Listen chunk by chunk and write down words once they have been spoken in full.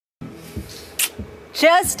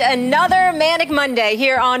Just another manic Monday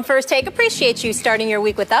here on First Take. Appreciate you starting your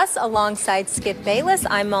week with us alongside Skip Bayless.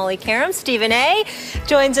 I'm Molly Karam. Stephen A.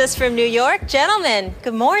 joins us from New York. Gentlemen,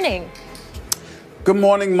 good morning. Good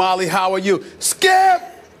morning, Molly. How are you? Skip,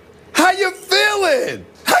 how you feeling?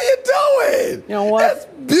 How you doing? You know what? It's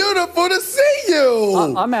beautiful to see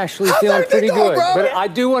you. I'm actually feeling pretty good. But I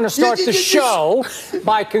do want to start the show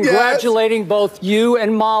by congratulating both you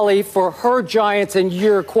and Molly for her Giants and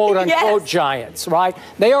your quote-unquote Giants, right?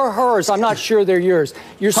 They are hers. I'm not sure they're yours.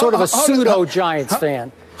 You're sort of a pseudo-Giants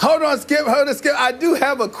fan. Hold on, Skip. I do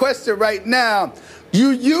have a question right now.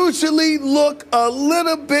 You usually look a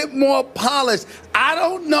little bit more polished. I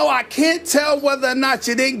don't know. I can't tell whether or not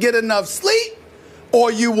you didn't get enough sleep or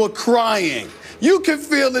you were crying. You can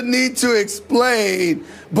feel the need to explain,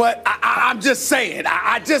 but I'm just saying,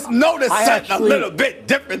 I just noticed something a little bit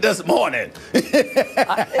different this morning.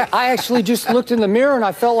 I actually just looked in the mirror and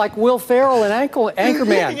I felt like Will Ferrell and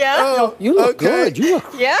Anchorman. Yeah. You look good. You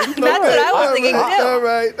look that's what I was thinking too. All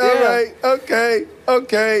right.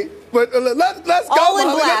 Okay. But let's go. All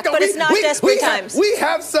in black, but it's not desperate times. We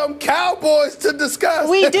have some Cowboys to discuss.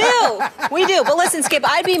 We do. But listen, Skip,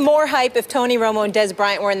 I'd be more hype if Tony Romo and Des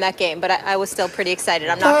Bryant were in that game, but I was still pretty excited.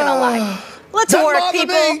 I'm not going to lie. Let's work,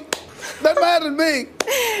 people. That matters to me.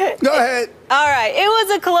 Go ahead. All right. It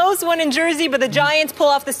was a close one in Jersey, but the Giants pull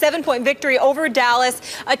off the 7-point victory over Dallas,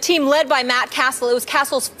 a team led by Matt Castle. It was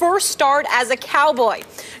Castle's first start as a Cowboy.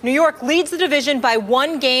 New York leads the division by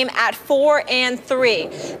 1 game at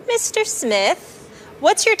 4-3. Mr. Smith,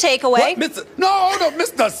 what's your takeaway?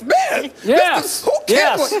 Mr. Smith. Yes. Who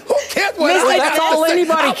cares what that's all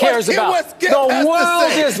anybody cares about. The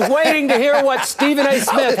world is waiting to hear what Stephen A.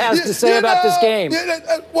 Smith has to say about this game.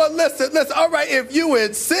 Well, listen. All right, if you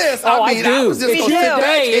insist. I do.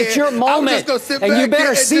 It's your moment, and you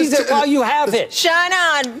better seize it while you have it. Shine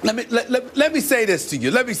on. Let me say this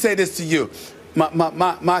to you.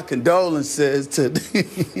 My condolences to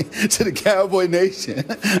the Cowboy Nation.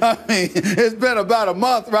 I mean, it's been about a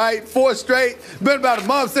month, right? 4 straight. Been about a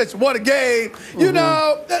month since you won a game. You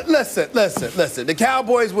know, listen. The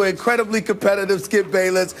Cowboys were incredibly competitive, Skip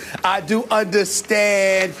Bayless. I do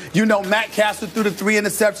understand. You know, Matt Castle threw the 3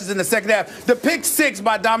 interceptions in the second half. The pick 6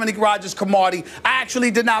 by Dominique Rodgers-Cromartie, I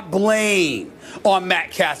actually did not blame on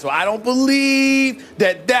Matt Castle. I don't believe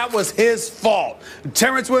that was his fault.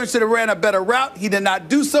 Terrence Williams should have ran a better route. He did not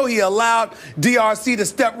do so. He allowed DRC to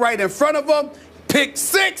step right in front of him. Pick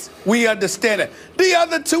 6, we understand it. The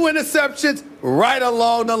other 2 interceptions, right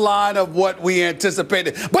along the line of what we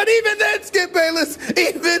anticipated. But even then, Skip Bayless,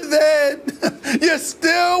 even then, you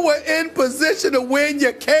still were in position to win.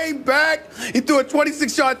 You came back. He threw a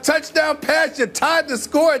 26-yard touchdown pass. You tied the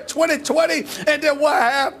score at 20-20. And then what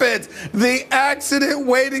happens? The accident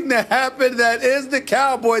waiting to happen that is the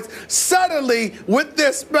Cowboys. Suddenly, with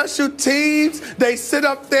their special teams, they sit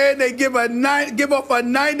up there and they give off a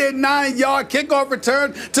 99-yard kickoff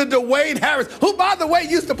return to Dwayne Harris, who, by the way,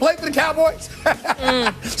 used to play for the Cowboys.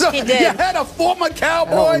 So he did. You had a former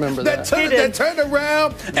Cowboy that turned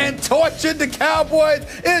around and tortured the Cowboys.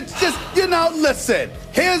 It's just, listen,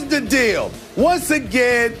 here's the deal. Once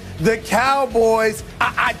again, the Cowboys,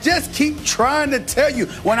 I just keep trying to tell you,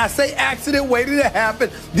 when I say accident waiting to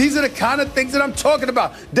happen, these are the kind of things that I'm talking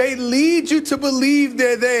about. They lead you to believe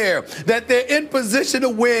they're there, that they're in position to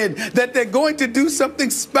win, that they're going to do something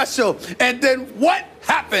special. And then what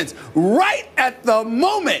happens? Right at the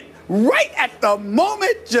moment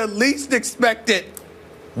you least expect it,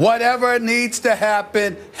 whatever needs to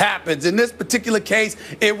happen, happens. In this particular case,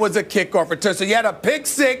 it was a kickoff return. So you had a pick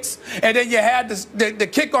 6, and then you had the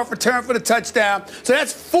kickoff return for the touchdown. So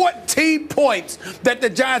that's 14 points that the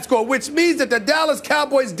Giants scored, which means that the Dallas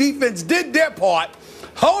Cowboys defense did their part.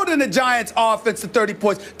 Holding the Giants offense to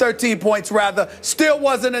 13 points rather, still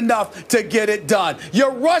wasn't enough to get it done. You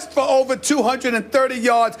rushed for over 230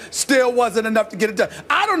 yards, still wasn't enough to get it done.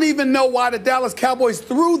 I don't even know why the Dallas Cowboys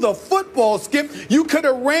threw the football, Skip. You could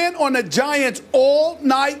have ran on the Giants all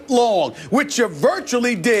night long, which you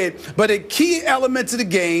virtually did. But in key elements of the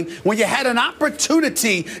game, when you had an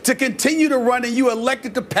opportunity to continue to run and you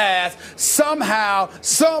elected to pass, somehow,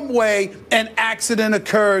 some way, an accident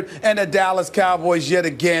occurred, and the Dallas Cowboys yet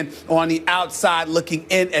again on the outside looking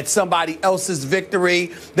in at somebody else's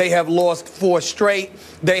victory. They have lost 4 straight.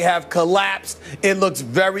 They have collapsed. It looks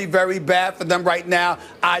very, very bad for them right now.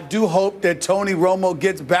 I do hope that Tony Romo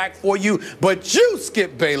gets back for you. But you,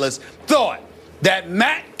 Skip Bayless, thought that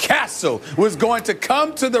Matt Castle was going to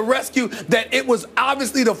come to the rescue, that it was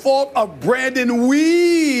obviously the fault of Brandon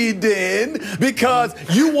Weeden because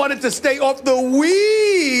you wanted to stay off the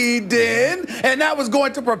Weeden, and that was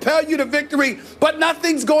going to propel you to victory. But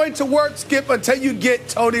nothing's going to work, Skip, until you get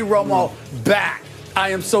Tony Romo back. I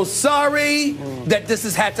am so sorry that this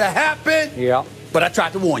has had to happen, but I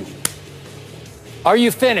tried to warn you. Are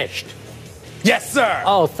you finished? Yes, sir.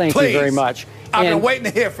 Oh, thank you very much. I've been waiting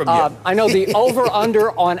to hear from you. I know the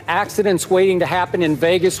over-under on accidents waiting to happen in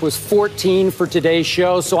Vegas was 14 for today's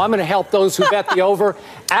show, so I'm going to help those who bet the over.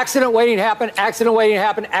 Accident waiting to happen, accident waiting to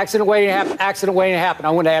happen, accident waiting to happen, accident waiting to happen.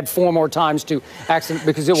 I want to add 4 more times to accident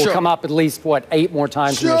because it will come up at least, 8 more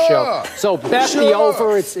times in the show. So bet the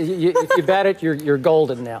over. If you bet it, you're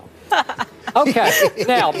golden now. Okay,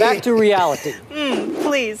 now back to reality.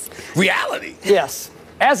 Please. Reality? Yes.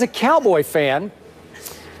 As a Cowboy fan,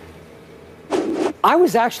 I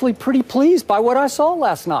was actually pretty pleased by what I saw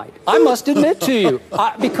last night. I must admit to you,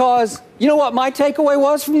 because you know what my takeaway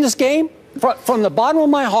was from this game? From the bottom of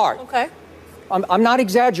my heart. Okay. I'm not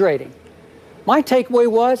exaggerating. My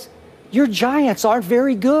takeaway was your Giants aren't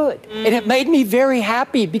very good. And it made me very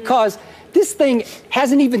happy because this thing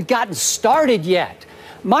hasn't even gotten started yet.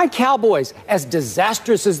 My Cowboys, as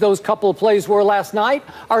disastrous as those couple of plays were last night,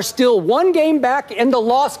 are still 1 game back in the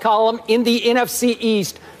loss column in the NFC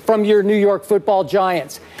East from your New York Football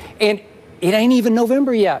Giants. And it ain't even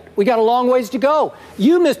November yet. We got a long ways to go.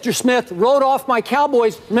 You, Mr. Smith, wrote off my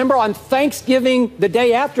Cowboys, remember, on Thanksgiving, the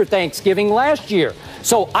day after Thanksgiving last year.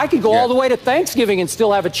 So I could go all the way to Thanksgiving and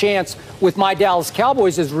still have a chance with my Dallas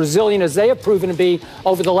Cowboys, as resilient as they have proven to be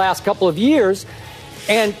over the last couple of years.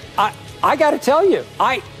 And I got to tell you,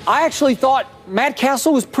 I actually thought Matt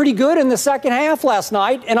Castle was pretty good in the second half last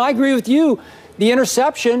night. And I agree with you. The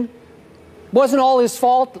interception wasn't all his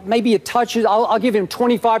fault. Maybe a touch. I'll give him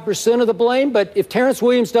 25% of the blame. But if Terrence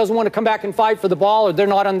Williams doesn't want to come back and fight for the ball, or they're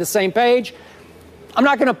not on the same page, I'm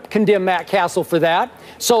not going to condemn Matt Castle for that.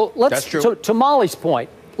 So let's, to Molly's point,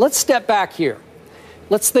 let's step back here.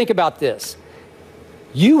 Let's think about this.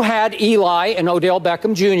 You had Eli and Odell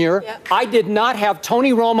Beckham Jr. I did not have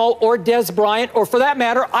Tony Romo or Des Bryant, or for that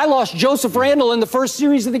matter, I lost Joseph Randle in the first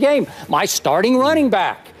series of the game, my starting running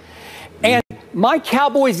back. And my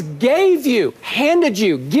Cowboys handed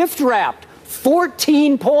you, gift-wrapped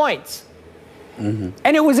 14 points. And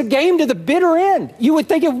it was a game to the bitter end. You would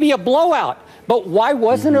think it would be a blowout. But why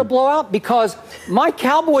wasn't it a blowout? Because my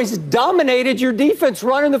Cowboys dominated your defense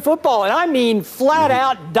running the football. And I mean flat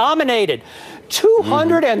out dominated.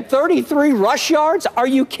 233 rush yards? Are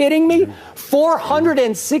you kidding me?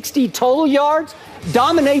 460 total yards?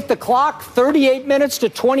 Dominate the clock, 38 minutes to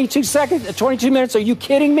 22 seconds, 22 minutes. Are you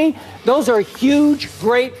kidding me? Those are huge,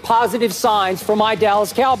 great, positive signs for my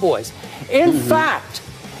Dallas Cowboys. In fact,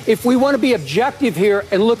 if we want to be objective here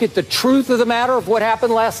and look at the truth of the matter of what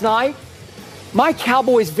happened last night, my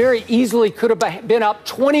Cowboys very easily could have been up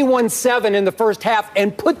 21-7 in the first half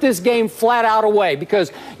and put this game flat out away, because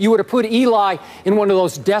you would have put Eli in one of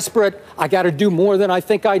those desperate, I got to do more than I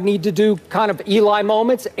think I need to do kind of Eli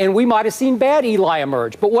moments, and we might have seen bad Eli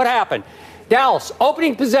emerge. But what happened? Dallas,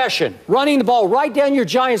 opening possession, running the ball right down your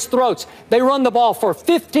Giants' throats. They run the ball for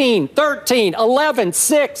 15, 13, 11,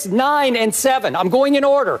 6, 9, and 7. I'm going in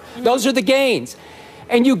order. Those are the gains.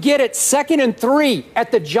 And you get it 2nd and 3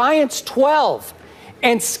 at the Giants' 12.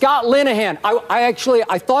 And Scott Linehan,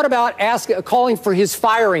 I thought about calling for his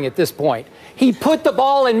firing at this point. He put the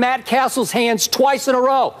ball in Matt Castle's hands twice in a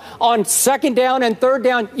row. On 2nd down and 3rd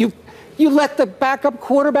down, you let the backup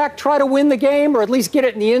quarterback try to win the game, or at least get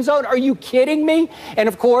it in the end zone? Are you kidding me? And,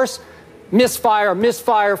 of course,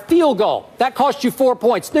 misfire, field goal. That cost you 4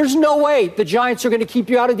 points. There's no way the Giants are going to keep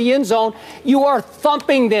you out of the end zone. You are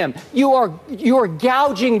thumping them. You are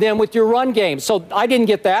gouging them with your run game. So I didn't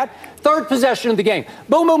get that. 3rd possession of the game.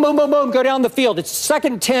 Boom, boom, boom, boom, boom, go down the field. It's 2nd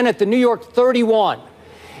and 10 at the New York 31.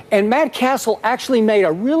 And Matt Castle actually made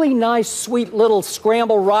a really nice, sweet little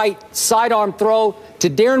scramble right sidearm throw to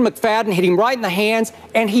Darren McFadden, hit him right in the hands,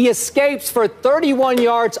 and he escapes for 31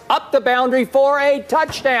 yards up the boundary for a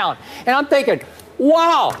touchdown. And I'm thinking,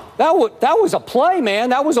 wow, that was a play, man.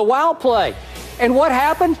 That was a wow play. And what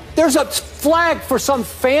happened? There's a flag for some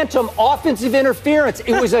phantom offensive interference.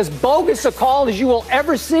 It was as bogus a call as you will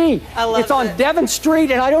ever see. It's on Devon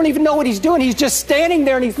Street, and I don't even know what he's doing. He's just standing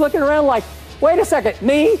there, and he's looking around like, wait a second,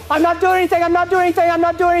 me? I'm not doing anything. I'm not doing anything. I'm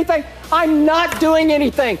not doing anything. I'm not doing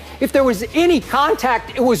anything. If there was any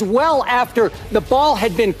contact, it was well after the ball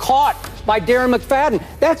had been caught by Darren McFadden.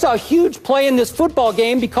 That's a huge play in this football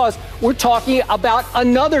game, because we're talking about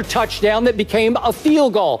another touchdown that became a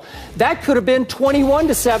field goal. That could have been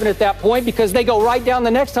 21-7 at that point, because they go right down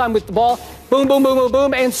the next time with the ball. boom, boom, boom, boom,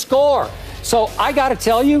 boom, and score. So I got to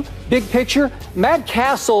tell you, big picture, Matt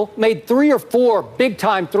Castle made 3 or 4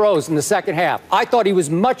 big-time throws in the second half. I thought he was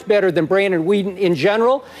much better than Brandon Weeden in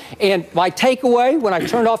general. And my takeaway when I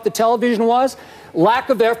turned off the television was lack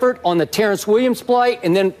of effort on the Terrence Williams play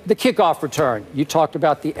and then the kickoff return. You talked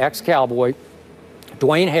about the ex-Cowboy,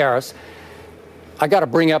 Dwayne Harris. I got to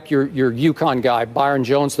bring up your UConn guy, Byron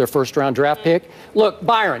Jones, their first-round draft pick. Look,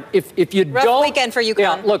 Byron, if you Rough don't... weekend for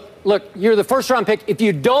UConn. Yeah, look, you're the first-round pick. If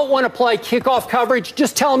you don't want to play kickoff coverage,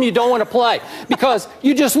 just tell him you don't want to play. Because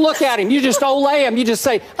you just look at him. You just olay him. You just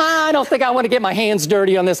say, I don't think I want to get my hands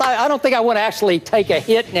dirty on this. I don't think I want to actually take a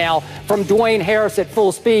hit now from Dwayne Harris at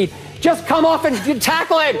full speed. Just come off and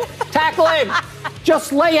tackle him. Tackle him.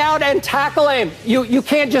 Just lay out and tackle him. You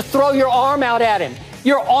can't just throw your arm out at him.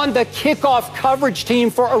 You're on the kickoff coverage team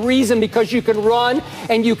for a reason, because you can run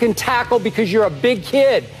and you can tackle because you're a big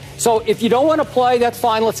kid. So if you don't want to play, that's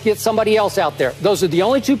fine. Let's get somebody else out there. Those are the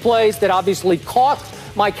only 2 plays that obviously cost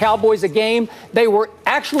my Cowboys a game. They were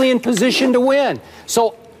actually in position to win.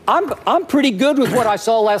 So I'm pretty good with what I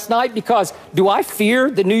saw last night, because do I fear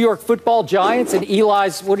the New York Football Giants and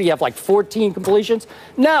Eli's, what do you have, like 14 completions?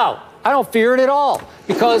 No, I don't fear it at all,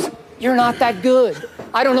 because you're not that good.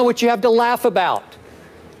 I don't know what you have to laugh about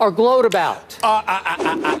or gloat about.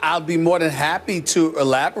 I'll be more than happy to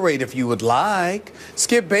elaborate if you would like.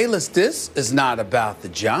 Skip Bayless, this is not about the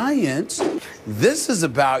Giants. This is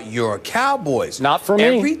about your Cowboys. Not for me.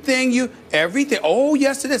 Everything. Oh,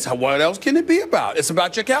 yes, it is. What else can it be about? It's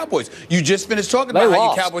about your Cowboys. You just finished talking about how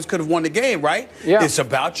your Cowboys could have won the game, right? Yeah. It's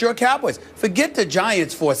about your Cowboys. Forget the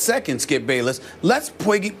Giants for a second, Skip Bayless. Let's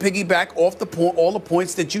piggyback off all the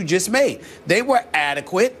points that you just made. They were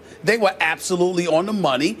adequate. They were absolutely on the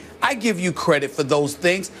money. I give you credit for those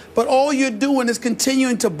things, but all you're doing is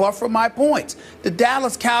continuing to buffer my points. The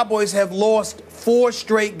Dallas Cowboys have lost 4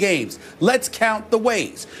 straight games. Let's count the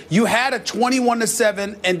ways. You had a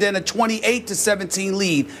 21-7 and then a 28-17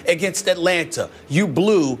 lead against Atlanta. You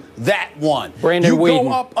blew that one. Brandon Weeden. You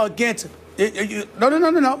go up against...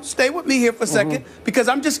 No. Stay with me here for a second, because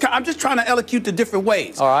I'm just trying to elocute the different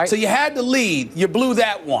ways. All right. So you had the lead. You blew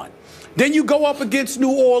that one. Then you go up against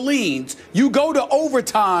New Orleans. You go to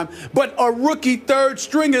overtime, but a rookie third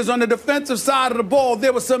stringers on the defensive side of the ball,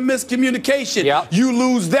 there was some miscommunication. Yep. You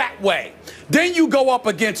lose that way. Then you go up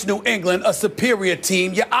against New England, a superior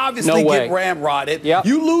team. You obviously get ramrodded. Yep.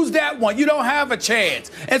 You lose that one. You don't have a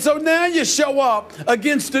chance. And so now you show up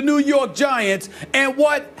against the New York Giants, and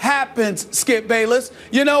what happens, Skip Bayless?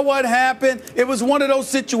 You know what happened? It was one of those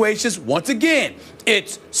situations, once again,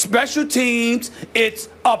 it's special teams, it's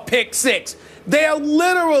a pick 6. They are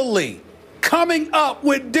literally coming up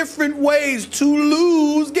with different ways to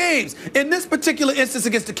lose games. In this particular instance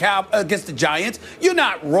against the Giants, you're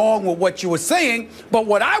not wrong with what you were saying, but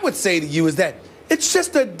what I would say to you is that it's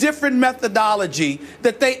just a different methodology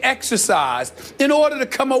that they exercised in order to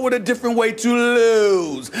come up with a different way to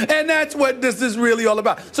lose. And that's what this is really all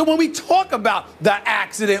about. So when we talk about the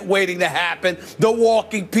accident waiting to happen, the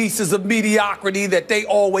walking pieces of mediocrity that they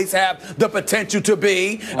always have the potential to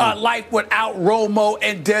be, life without Romo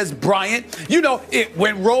and Dez Bryant. You know,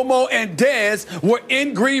 when Romo and Dez were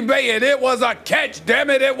in Green Bay, and it was a catch, damn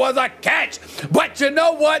it, it was a catch. But you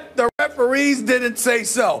know what? The referees didn't say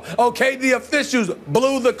so. Okay, the officials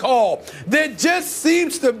blew the call. There just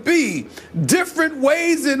seems to be different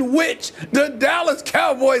ways in which the Dallas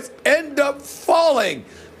Cowboys end up falling,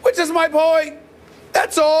 which is my point.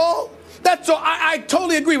 That's all. That's all. I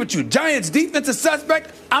totally agree with you. Giants defense is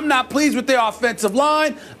suspect. I'm not pleased with their offensive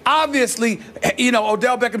line. Obviously, you know,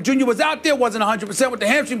 Odell Beckham Jr. was out there, wasn't 100% with the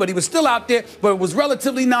hamstring, but he was still out there, but it was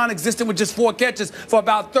relatively non-existent with just 4 catches for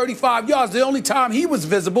about 35 yards. The only time he was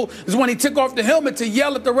visible is when he took off the helmet to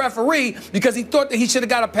yell at the referee because he thought that he should have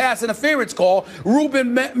got a pass interference call.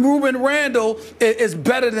 Ruben Randall is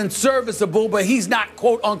better than serviceable, but he's not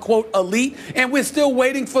quote-unquote elite, and we're still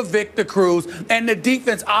waiting for Victor Cruz, and the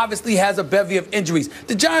defense obviously has a bevy of injuries.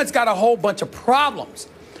 The Giants got a whole bunch of problems.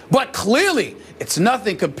 But clearly, it's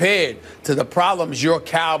nothing compared to the problems your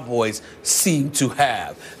Cowboys seem to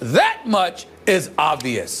have. That much is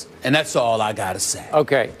obvious, and that's all I got to say.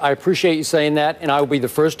 Okay, I appreciate you saying that, and I will be the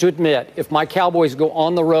first to admit, if my Cowboys go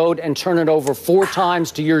on the road and turn it over 4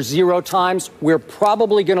 times to your 0 times, we're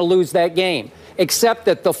probably going to lose that game, except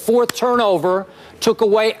that the 4th turnover took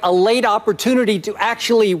away a late opportunity to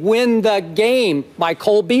actually win the game by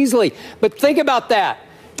Cole Beasley. But think about that.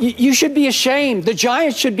 You should be ashamed. The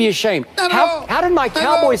Giants should be ashamed. How did my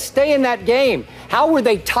Cowboys stay in that game? How were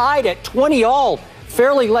they tied at 20-all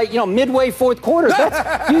fairly late, you know, midway 4th quarter?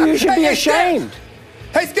 You should be ashamed.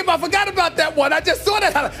 Hey, Skip, I forgot about that one. I just saw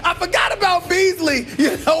that. I forgot about Beasley,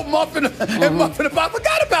 muffing and muffing. I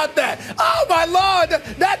forgot about that. Oh, my Lord.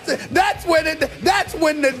 That's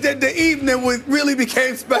when the evening really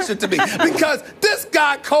became special to me. Because this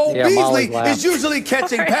guy, Cole Beasley, is usually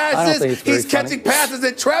catching passes. He's catching passes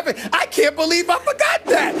in traffic. I can't believe I forgot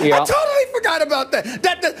that. I totally forgot about that.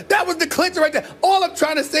 That was the clincher right there. All I'm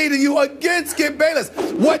trying to say to you again, Skip Bayless,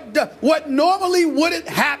 what normally wouldn't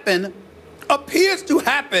happen appears to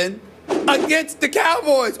happen against the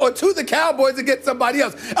Cowboys or to the Cowboys against somebody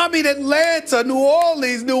else. I mean, Atlanta, New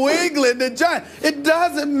Orleans, New England, the Giants. It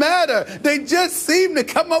doesn't matter. They just seem to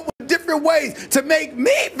come up with different ways to make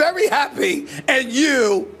me very happy and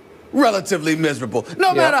you relatively miserable.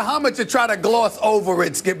 No matter how much you try to gloss over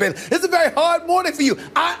it, Skip Bayless. It's a very hard morning for you.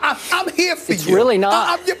 I'm here for you. It's really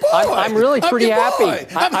not. I'm your boy. I'm really pretty happy.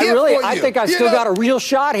 I think I still got a real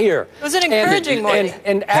shot here. It was an encouraging morning.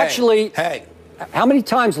 And actually, how many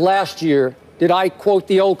times last year did I quote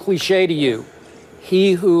the old cliche to you?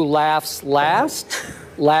 He who laughs last,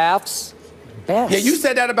 laughs best. Yeah, you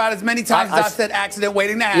said that about as many times as I said accident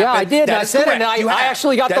waiting to happen. Yeah, I did. I said it, and I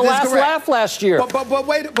actually got the last laugh last year.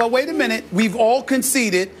 But wait a minute. We've all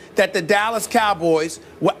conceded that the Dallas Cowboys,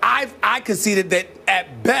 I conceded that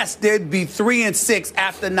at best they'd be 3-6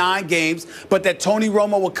 after 9 games, but that Tony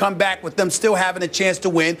Romo would come back with them still having a chance to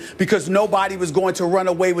win because nobody was going to run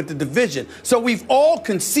away with the division. So we've all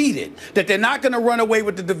conceded that they're not going to run away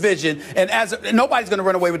with the division, and nobody's going to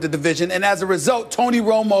run away with the division, and as a result, Tony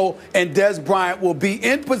Romo and Des Bryant will be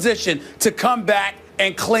in position to come back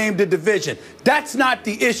and claim the division. That's not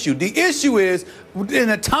the issue. The issue is, in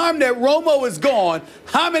the time that Romo is gone,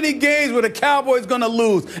 how many games were the Cowboys going to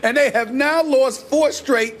lose? And they have now lost 4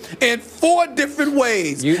 straight in 4 different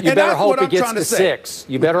ways. You better hope it gets to 6.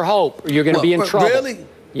 You better hope, or you're going to be in trouble. Really?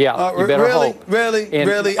 Yeah, you better hope.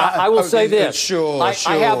 Really? I will say this. Sure.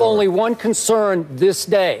 I have only one concern this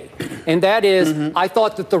day, and that is I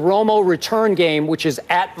thought that the Romo return game, which is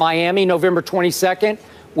at Miami November 22nd,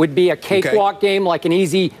 would be a cakewalk game, like an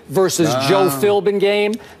easy versus Joe Philbin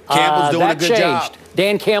game. Campbell's doing a good job.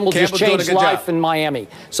 Dan Campbell just changed life in Miami.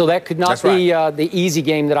 So that could not be the easy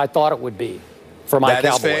game that I thought it would be for my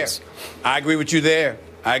Cowboys. That is fair. I agree with you there.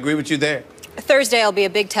 Thursday will be a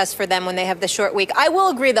big test for them when they have the short week. I will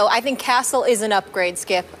agree, though. I think Castle is an upgrade,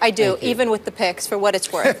 Skip. I do, even with the picks, for what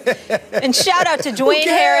it's worth. And shout out to Dwayne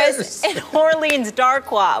Harris and Orleans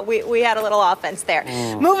Darkwa. We had a little offense there.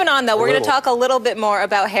 Moving on, though, we're going to talk a little bit more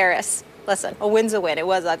about Harris. Listen, a win's a win. It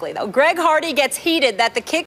was ugly, though. Greg Hardy gets heated that the kick